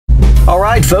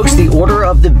Alright folks, the order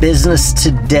of the business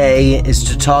today is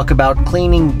to talk about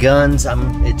cleaning guns.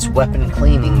 It's weapon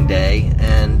cleaning day,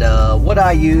 and what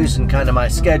I use and kind of my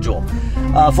schedule.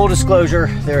 Full disclosure,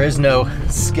 there is no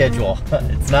schedule.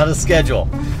 It's not a schedule.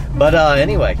 But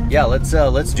anyway, yeah,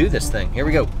 let's do this thing. Here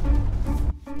we go.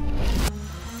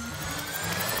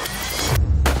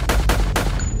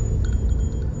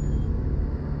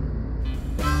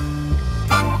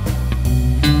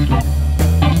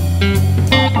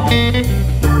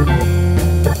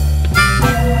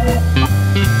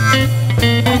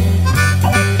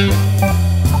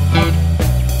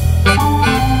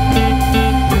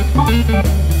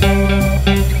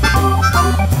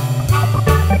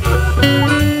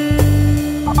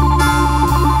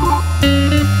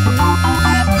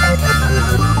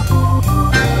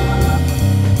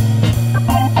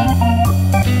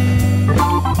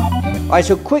 Alright,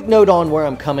 so quick note on where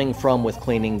I'm coming from with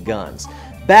cleaning guns.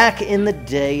 Back in the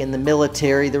day in the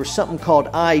military, there was something called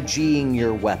IGing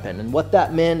your weapon. And what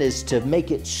that meant is to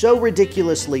make it so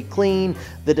ridiculously clean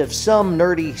that if some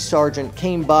nerdy sergeant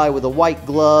came by with a white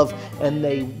glove and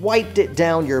they wiped it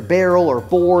down your barrel or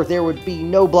bore, there would be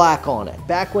no black on it.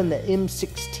 Back when the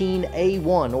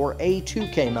M16A1 or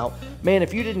A2 came out, man,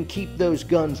 if you didn't keep those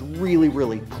guns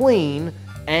really clean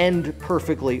and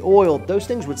perfectly oiled, those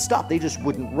things would stop. They just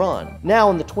wouldn't run.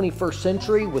 Now in the 21st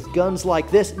century, with guns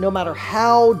like this, no matter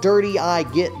how dirty I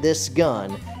get this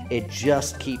gun, it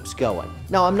just keeps going.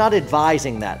 Now, I'm not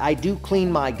advising that. I do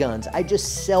clean my guns. I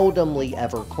just seldomly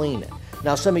ever clean it.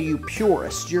 Now, some of you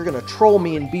purists, you're gonna troll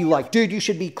me and be like, dude, you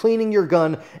should be cleaning your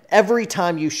gun every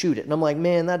time you shoot it. And I'm like,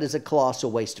 man, that is a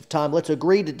colossal waste of time. Let's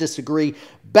agree to disagree.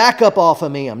 Back up off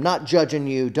of me. I'm not judging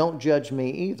you. Don't judge me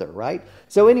either, right?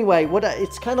 So anyway,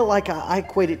 it's kind of like I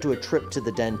equate it to a trip to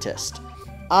the dentist.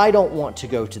 I don't want to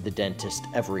go to the dentist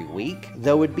every week,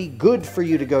 though it'd be good for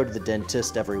you to go to the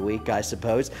dentist every week, I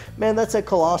suppose. Man, that's a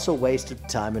colossal waste of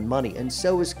time and money, and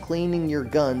so is cleaning your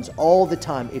guns all the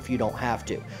time if you don't have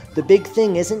to. The big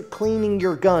thing isn't cleaning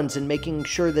your guns and making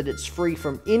sure that it's free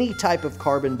from any type of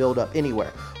carbon buildup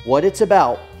anywhere. What it's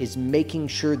about is making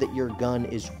sure that your gun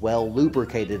is well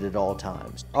lubricated at all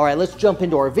times. All right, let's jump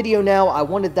into our video now. I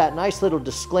wanted that nice little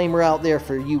disclaimer out there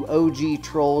for you OG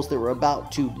trolls that were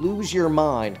about to lose your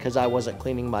mind because I wasn't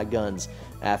cleaning my guns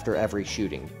after every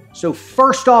shooting. So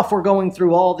first off, we're going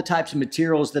through all the types of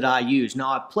materials that I use. Now,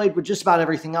 I've played with just about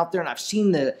everything out there, and I've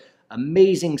seen the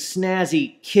amazing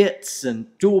snazzy kits and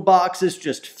toolboxes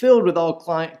just filled with all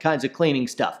kinds of cleaning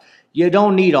stuff. You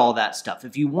don't need all that stuff.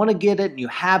 If you want to get it and you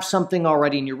have something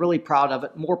already and you're really proud of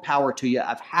it, more power to you.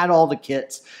 I've had all the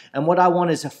kits, and what I want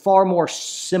is a far more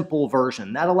simple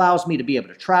version. That allows me to be able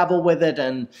to travel with it,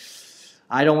 and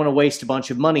I don't want to waste a bunch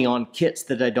of money on kits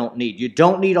that I don't need. You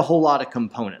don't need a whole lot of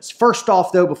components. First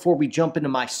off, though, before we jump into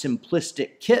my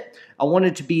simplistic kit, I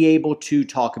wanted to be able to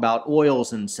talk about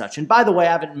oils and such. And by the way,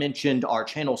 I haven't mentioned our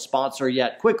channel sponsor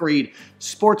yet. Quick read,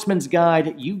 Sportsman's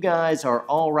Guide. You guys are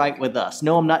all right with us.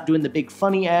 No, I'm not doing the big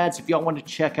funny ads. If y'all want to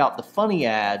check out the funny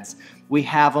ads, we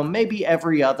have them maybe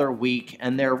every other week,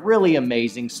 and they're really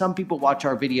amazing. Some people watch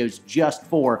our videos just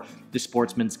for the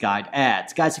Sportsman's Guide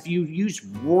ads. Guys, if you use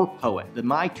War Poet,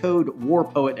 my code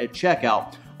WARPOET at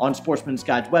checkout on Sportsman's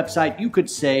Guide's website, you could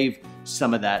save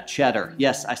some of that cheddar.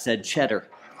 Yes, I said cheddar.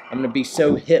 I'm going to be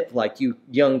so hip like you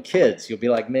young kids. You'll be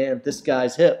like, man, this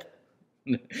guy's hip.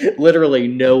 Literally,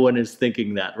 no one is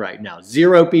thinking that right now.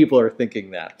 0 people are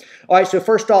thinking that. All right, so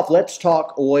first off, let's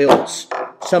talk oils.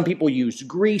 Some people use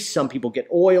grease, some people get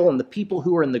oil, and the people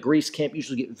who are in the grease camp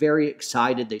usually get very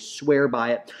excited. They swear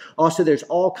by it. Also, there's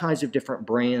all kinds of different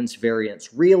brands,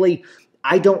 variants. Really,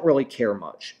 I don't really care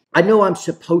much. I know I'm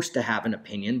supposed to have an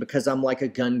opinion because I'm like a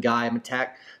gun guy. I'm a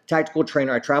tactical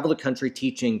trainer. I travel the country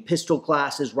teaching pistol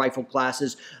classes, rifle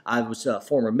classes. I was a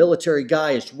former military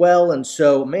guy as well, and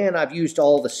so, man, I've used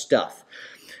all the stuff.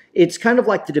 It's kind of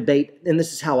like the debate, and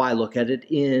this is how I look at it,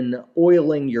 in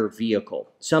oiling your vehicle.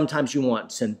 Sometimes you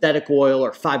want synthetic oil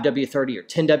or 5W30 or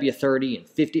 10W30 and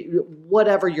 50,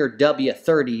 whatever your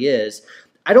W30 is.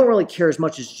 I don't really care as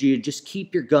much as you just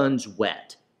keep your guns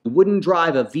wet. You wouldn't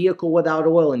drive a vehicle without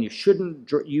oil, and you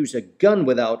shouldn't use a gun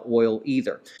without oil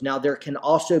either. Now, there can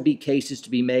also be cases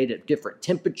to be made at different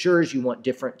temperatures. You want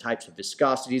different types of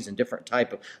viscosities and different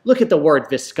type of... Look at the word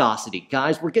viscosity.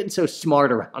 Guys, we're getting so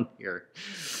smart around here.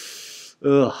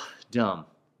 Ugh, dumb.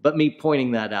 But me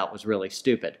pointing that out was really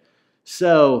stupid.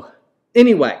 So,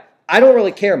 anyway, I don't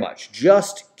really care much.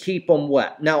 Just keep them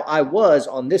wet. Now, I was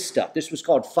on this stuff. This was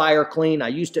called Fire Clean. I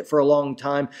used it for a long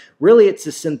time. Really, it's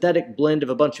a synthetic blend of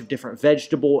a bunch of different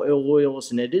vegetable oils,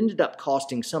 and it ended up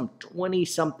costing some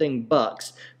 20-something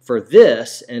bucks for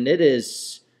this, and it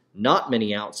is not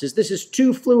many ounces. This is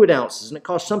 2 fluid ounces, and it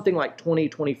costs something like 20,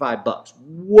 25 bucks.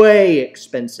 Way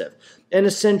expensive. And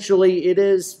essentially, it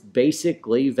is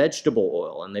basically vegetable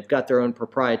oil, and they've got their own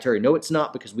proprietary. No, it's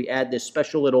not, because we add this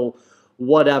special little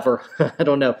whatever. I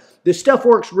don't know. This stuff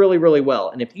works really, really well.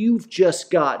 And if you've just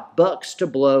got bucks to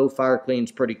blow, Fire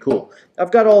Clean's pretty cool.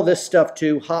 I've got all this stuff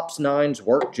too. Hops 9s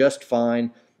work just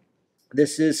fine.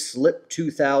 This is Slip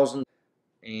 2000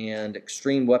 and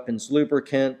Extreme Weapons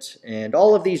Lubricant. And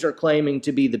all of these are claiming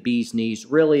to be the bee's knees.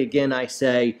 Really, again, I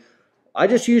say, I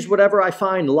just use whatever I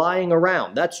find lying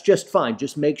around. That's just fine.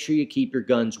 Just make sure you keep your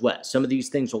guns wet. Some of these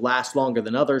things will last longer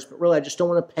than others, but really I just don't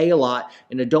want to pay a lot,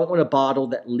 and I don't want a bottle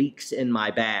that leaks in my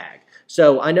bag.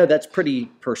 So I know that's pretty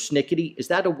persnickety. Is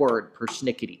that a word,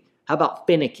 persnickety? How about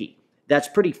finicky? That's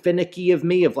pretty finicky of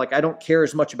me, of like I don't care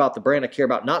as much about the brand. I care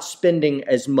about not spending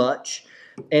as much,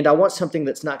 and I want something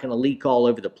that's not going to leak all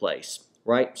over the place.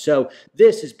 Right? So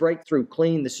this is Breakthrough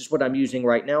Clean. This is what I'm using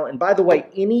right now. And by the way,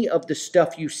 any of the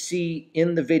stuff you see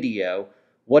in the video,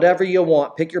 whatever you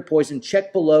want, pick your poison,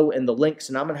 check below in the links,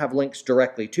 and I'm going to have links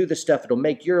directly to the stuff. It'll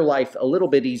make your life a little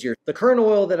bit easier. The current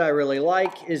oil that I really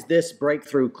like is this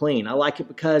Breakthrough Clean. I like it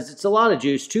because it's a lot of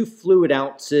juice, 2 fluid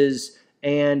ounces,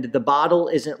 and the bottle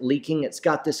isn't leaking. It's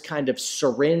got this kind of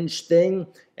syringe thing,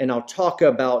 and I'll talk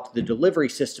about the delivery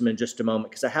system in just a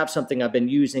moment because I have something I've been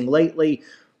using lately.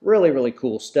 Really, really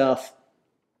cool stuff.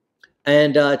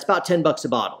 And it's about 10 bucks a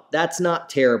bottle. That's not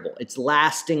terrible. It's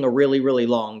lasting a really, really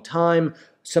long time.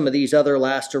 Some of these other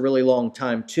last a really long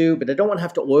time too, but I don't want to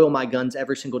have to oil my guns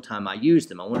every single time I use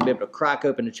them. I want to be able to crack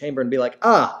open a chamber and be like,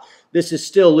 ah, this is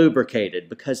still lubricated,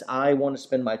 because I want to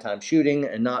spend my time shooting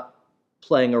and not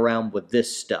playing around with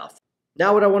this stuff.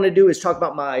 Now what I want to do is talk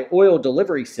about my oil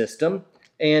delivery system.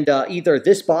 And either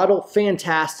this bottle,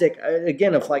 fantastic.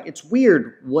 Again, if like it's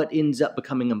weird what ends up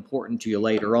becoming important to you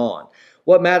later on.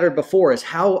 What mattered before is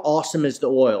how awesome is the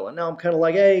oil. And now I'm kind of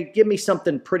like, hey, give me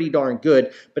something pretty darn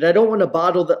good, but I don't want a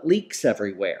bottle that leaks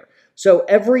everywhere. So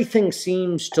everything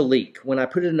seems to leak. When I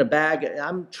put it in a bag,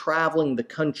 I'm traveling the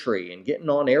country and getting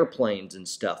on airplanes and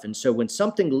stuff. And so when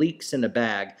something leaks in a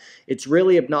bag, it's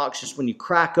really obnoxious when you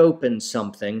crack open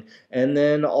something and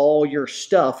then all your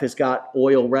stuff has got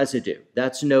oil residue.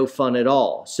 That's no fun at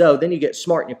all. So then you get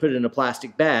smart and you put it in a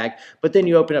plastic bag, but then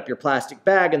you open up your plastic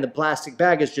bag and the plastic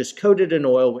bag is just coated in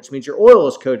oil, which means your oil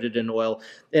is coated in oil.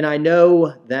 And I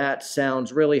know that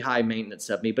sounds really high maintenance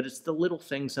of me, but it's the little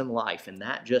things in life, and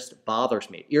that just bothers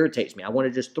me. It irritates me. I want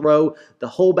to just throw the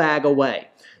whole bag away.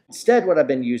 Instead, what I've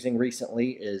been using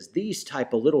recently is these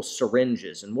type of little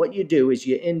syringes. And what you do is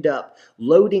you end up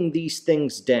loading these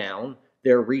things down.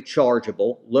 They're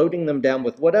rechargeable, loading them down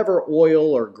with whatever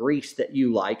oil or grease that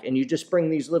you like, and you just bring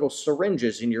these little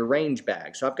syringes in your range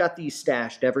bag. So I've got these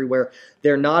stashed everywhere.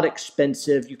 They're not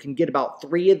expensive. You can get about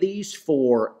 3 of these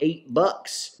for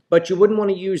 $8, but you wouldn't want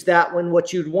to use that one.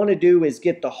 What you'd want to do is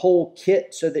get the whole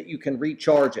kit so that you can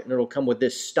recharge it, and it'll come with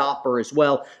this stopper as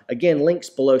well. Again,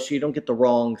 links below so you don't get the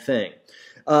wrong thing.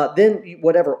 Then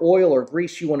whatever oil or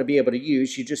grease you want to be able to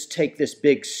use, you just take this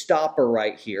big stopper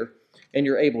right here, and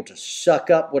you're able to suck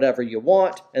up whatever you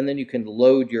want, and then you can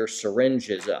load your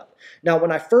syringes up. Now,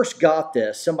 when I first got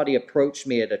this, somebody approached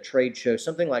me at a trade show,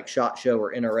 something like SHOT Show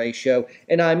or NRA Show,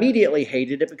 and I immediately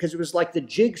hated it because it was like the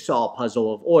jigsaw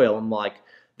puzzle of oil. I'm like,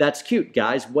 that's cute,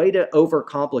 guys. Way to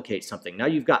overcomplicate something. Now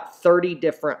you've got 30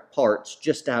 different parts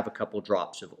just to have a couple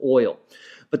drops of oil.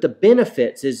 But the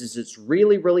benefits is it's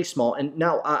really, really small. And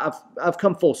now I've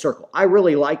come full circle. I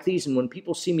really like these, and when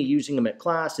people see me using them at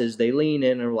classes, they lean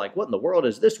in and are like, what in the world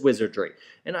is this wizardry?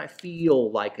 And I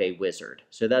feel like a wizard.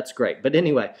 So that's great. But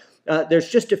anyway, there's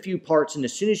just a few parts, and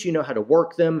as soon as you know how to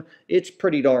work them, it's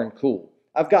pretty darn cool.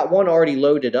 I've got one already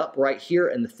loaded up right here,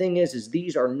 and the thing is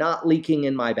these are not leaking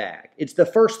in my bag. It's the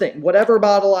first thing. Whatever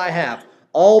bottle I have,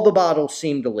 all the bottles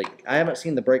seem to leak. I haven't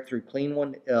seen the Breakthrough Clean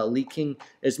one leaking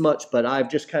as much, but I've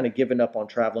just kind of given up on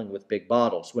traveling with big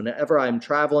bottles. Whenever I'm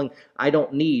traveling, I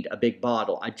don't need a big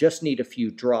bottle. I just need a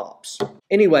few drops.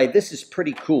 Anyway, this is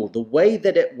pretty cool. The way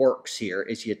that it works here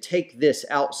is you take this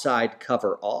outside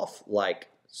cover off like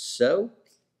so.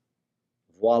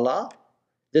 Voila.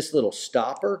 This little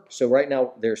stopper. So right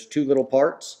now there's 2 little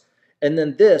parts. And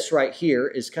then this right here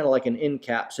is kind of like an end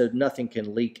cap so nothing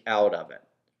can leak out of it.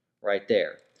 Right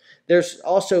there. There's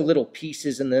also little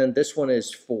pieces, and then this one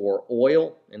is for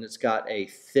oil, and it's got a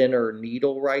thinner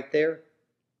needle right there.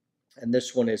 And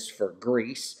this one is for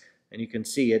grease, and you can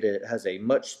see it has a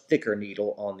much thicker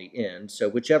needle on the end. So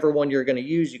whichever one you're going to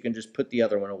use, you can just put the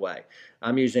other one away.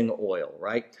 I'm using oil,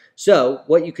 right? So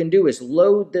what you can do is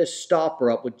load this stopper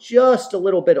up with just a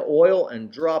little bit of oil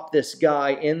and drop this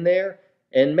guy in there,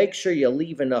 And make sure you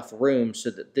leave enough room so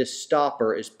that this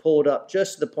stopper is pulled up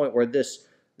just to the point where this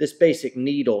basic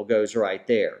needle goes right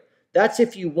there. That's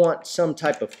if you want some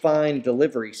type of fine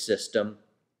delivery system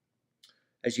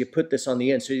as you put this on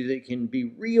the end so that you can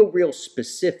be real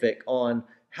specific on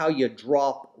how you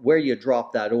drop, where you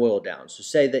drop that oil down. So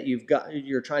say that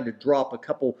you're trying to drop a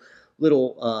couple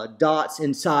little dots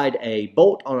inside a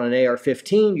bolt on an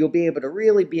AR-15, you'll be able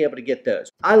to get those.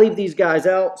 I leave these guys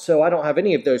out, so I don't have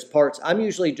any of those parts. I'm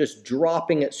usually just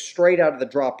dropping it straight out of the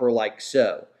dropper like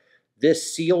so.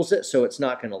 This seals it so it's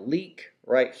not going to leak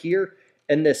right here.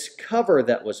 And this cover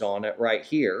that was on it right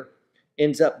here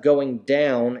ends up going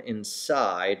down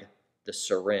inside the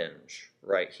syringe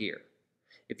right here.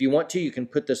 If you want to, you can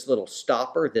put this little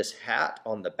stopper, this hat,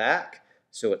 on the back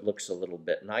so it looks a little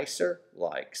bit nicer,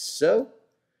 like so.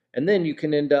 And then you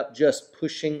can end up just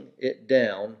pushing it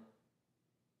down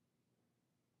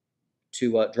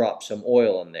to drop some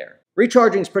oil in there.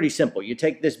 Recharging is pretty simple. You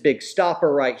take this big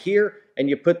stopper right here and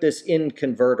you put this in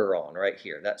converter on right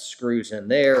here. That screws in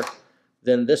there.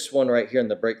 Then this one right here in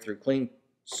the breakthrough clean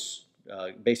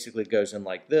basically goes in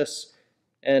like this.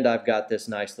 And I've got this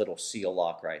nice little seal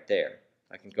lock right there.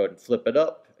 I can go ahead and flip it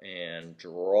up and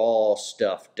draw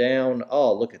stuff down.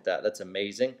 Oh, look at that. That's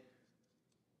amazing.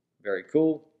 Very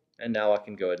cool. And now I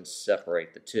can go ahead and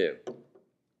separate the two.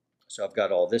 So I've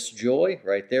got all this joy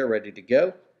right there ready to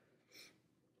go.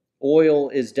 Oil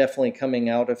is definitely coming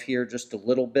out of here just a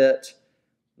little bit.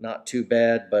 Not too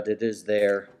bad, but it is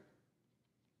there.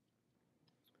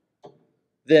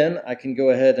 Then I can go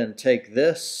ahead and take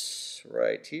this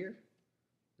right here,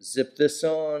 zip this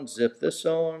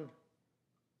on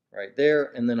right there,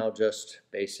 and then I'll just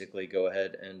basically go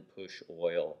ahead and push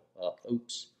oil up.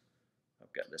 Oops,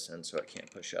 I've got this in so I can't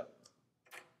push up.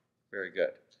 Very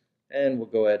good. And we'll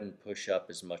go ahead and push up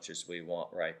as much as we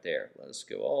want right there. Let's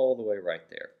go all the way right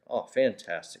there. Oh,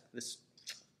 fantastic. This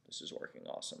is working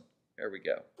awesome. There we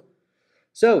go.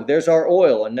 So there's our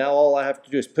oil, and now all I have to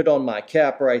do is put on my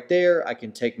cap right there. I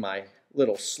can take my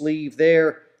little sleeve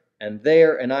there, and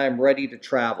I am ready to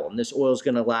travel. And this oil is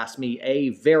going to last me a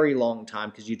very long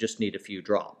time because you just need a few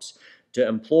drops. To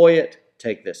employ it,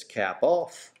 take this cap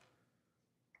off.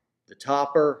 The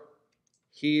topper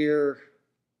here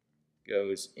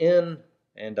goes in,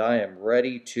 and I am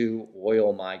ready to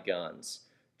oil my guns.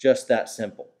 Just that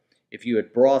simple. If you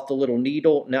had brought the little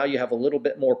needle, now you have a little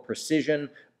bit more precision.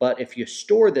 But if you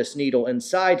store this needle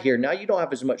inside here, now you don't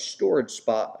have as much storage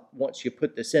spot once you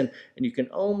put this in, and you can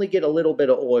only get a little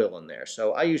bit of oil in there.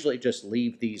 So I usually just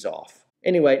leave these off.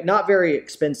 Anyway, not very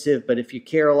expensive, but if you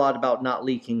care a lot about not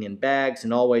leaking in bags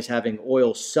and always having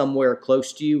oil somewhere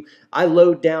close to you, I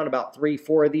load down about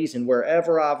 3-4 of these, and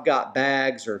wherever I've got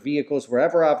bags or vehicles,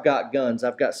 wherever I've got guns,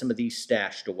 I've got some of these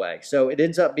stashed away. So it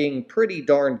ends up being a pretty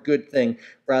darn good thing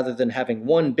rather than having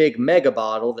one big mega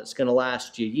bottle that's going to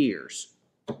last you years.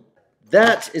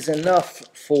 That is enough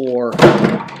for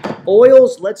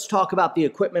oils. Let's talk about the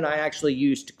equipment I actually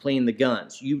use to clean the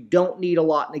guns. You don't need a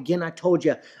lot. And again, I told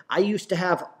you, I used to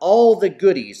have all the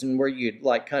goodies and where you'd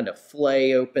like kind of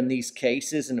flay open these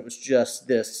cases, and it was just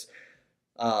this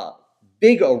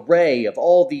big array of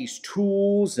all these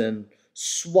tools and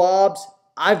swabs.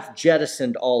 I've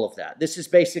jettisoned all of that. This is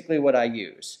basically what I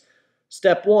use.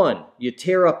 Step 1, you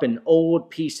tear up an old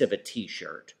piece of a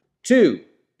t-shirt. 2,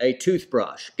 a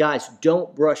toothbrush. Guys,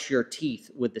 don't brush your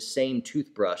teeth with the same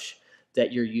toothbrush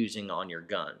that you're using on your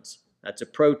guns. That's a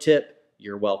pro tip.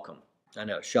 You're welcome. I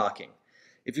know, shocking.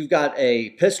 If you've got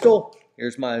a pistol,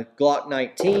 here's my Glock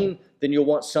 19, then you'll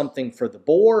want something for the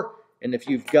bore. And if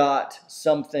you've got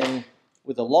something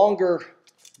with a longer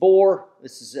bore,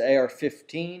 this is an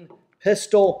AR-15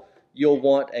 pistol, you'll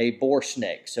want a bore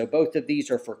snake. So both of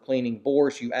these are for cleaning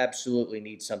bores. You absolutely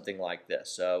need something like this.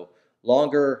 So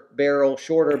longer barrel,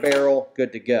 shorter barrel,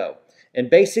 good to go. And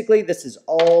basically, this is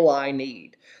all I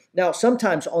need. Now,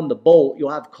 sometimes on the bolt, you'll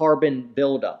have carbon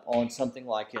buildup on something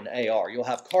like an AR. You'll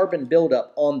have carbon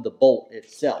buildup on the bolt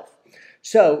itself.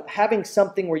 So having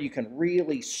something where you can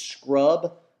really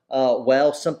scrub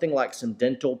well, something like some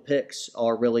dental picks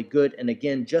are really good. And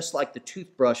again, just like the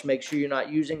toothbrush, make sure you're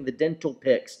not using the dental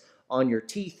picks on your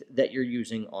teeth that you're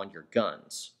using on your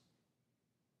guns.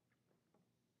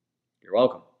 You're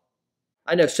welcome.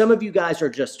 I know some of you guys are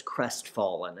just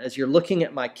crestfallen. As you're looking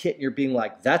at my kit, you're being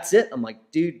like, that's it? I'm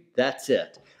like, dude, that's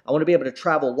it. I want to be able to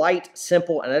travel light,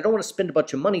 simple, and I don't want to spend a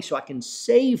bunch of money so I can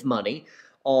save money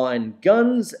on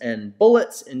guns and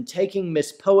bullets and taking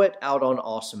Miss Poet out on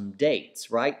awesome dates,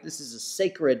 right? This is a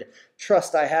sacred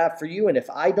trust I have for you, and if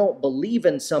I don't believe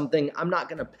in something, I'm not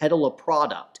going to peddle a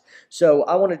product. So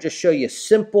I want to just show you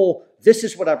simple, this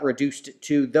is what I've reduced it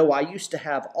to. Though I used to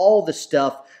have all the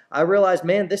stuff, I realized,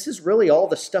 man, this is really all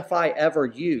the stuff I ever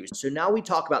used. So now we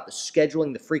talk about the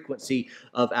scheduling, the frequency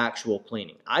of actual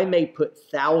cleaning. I may put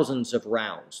thousands of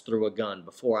rounds through a gun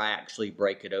before I actually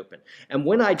break it open. And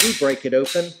when I do break it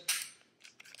open,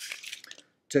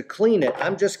 to clean it,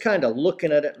 I'm just kind of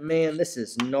looking at it. Man, this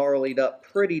is gnarlied up,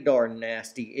 pretty darn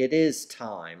nasty. It is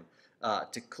time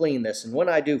to clean this. And when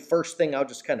I do, first thing, I'll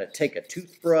just kind of take a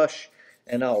toothbrush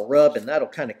and I'll rub, and that'll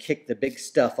kind of kick the big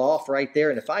stuff off right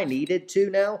there. And if I needed to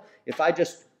now, if I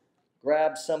just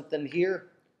grab something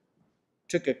here,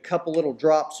 took a couple little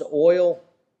drops of oil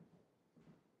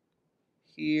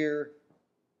here,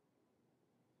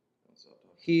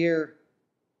 here,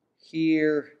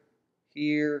 here,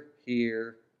 here,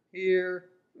 here,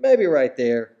 maybe right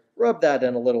there. Rub that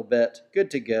in a little bit.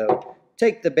 Good to go.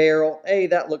 Take the barrel. Hey,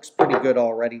 that looks pretty good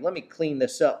already. Let me clean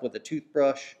this up with a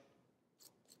toothbrush.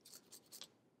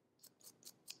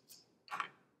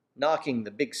 Knocking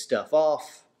the big stuff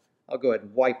off. I'll go ahead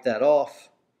and wipe that off.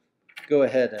 Go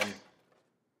ahead and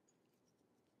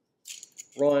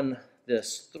run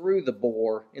this through the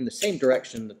bore in the same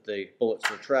direction that the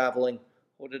bullets are traveling.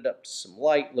 Hold it up to some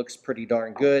light. Looks pretty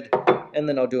darn good. And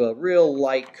then I'll do a real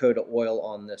light coat of oil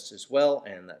on this as well.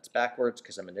 And that's backwards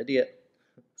because I'm an idiot.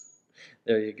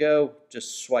 There you go.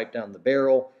 Just swipe down the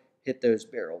barrel. Hit those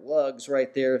barrel lugs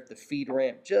right there. The feed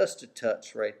ramp just a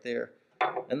touch right there.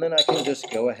 And then I can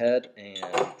just go ahead and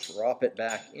drop it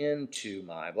back into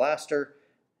my blaster.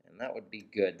 And that would be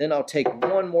good. Then I'll take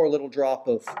one more little drop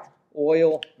of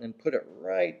oil and put it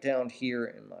right down here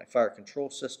in my fire control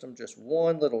system. Just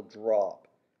one little drop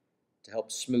to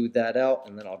help smooth that out.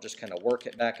 And then I'll just kind of work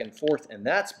it back and forth. And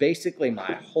that's basically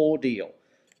my whole deal.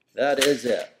 That is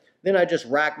it. Then I just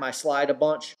rack my slide a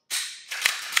bunch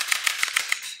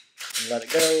and let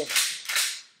it go.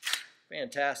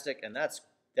 Fantastic. And that's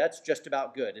just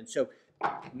about good. And so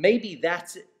maybe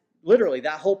that's it. Literally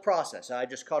that whole process I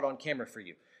just caught on camera for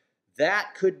you.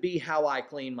 That could be how I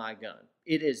clean my gun.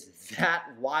 It is that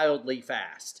wildly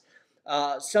fast.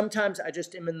 Sometimes I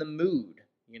just am in the mood,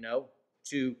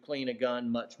 to clean a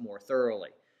gun much more thoroughly.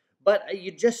 But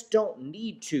you just don't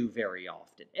need to very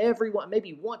often.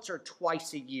 Maybe once or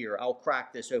twice a year, I'll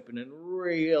crack this open and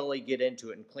really get into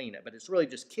it and clean it. But it's really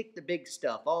just kick the big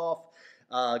stuff off.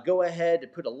 Go ahead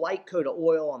and put a light coat of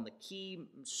oil on the key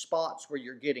spots where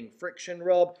you're getting friction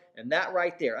rub. And that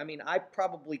right there, I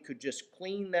probably could just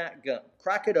clean that gun,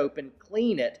 crack it open,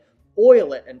 clean it,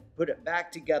 oil it, and put it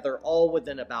back together all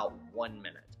within about 1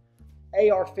 minute.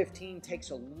 AR-15 takes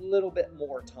a little bit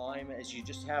more time, as you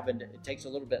just haven't. It takes a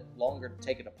little bit longer to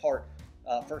take it apart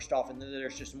first off, and then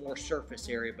there's just more surface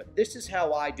area. But this is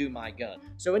how I do my gun.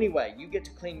 So anyway, you get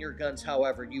to clean your guns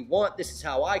however you want. This is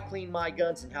how I clean my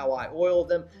guns and how I oil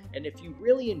them. And if you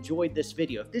really enjoyed this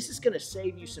video, if this is going to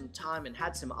save you some time and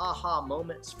had some aha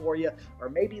moments for you, or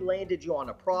maybe landed you on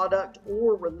a product,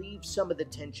 or relieve some of the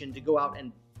tension to go out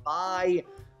and buy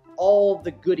all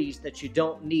the goodies that you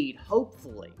don't need,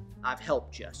 hopefully I've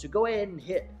helped you. So go ahead and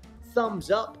hit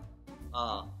thumbs up.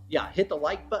 Hit the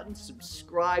like button,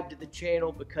 subscribe to the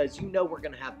channel, because we're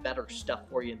going to have better stuff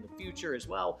for you in the future as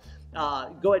well.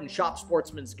 Go ahead and shop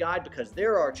Sportsman's Guide, because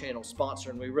they're our channel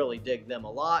sponsor and we really dig them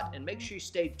a lot. And make sure you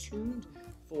stay tuned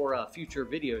for future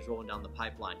videos rolling down the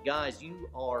pipeline. Guys, you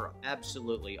are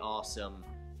absolutely awesome.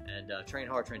 And train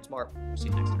hard, train smart. See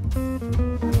you next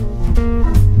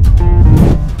time.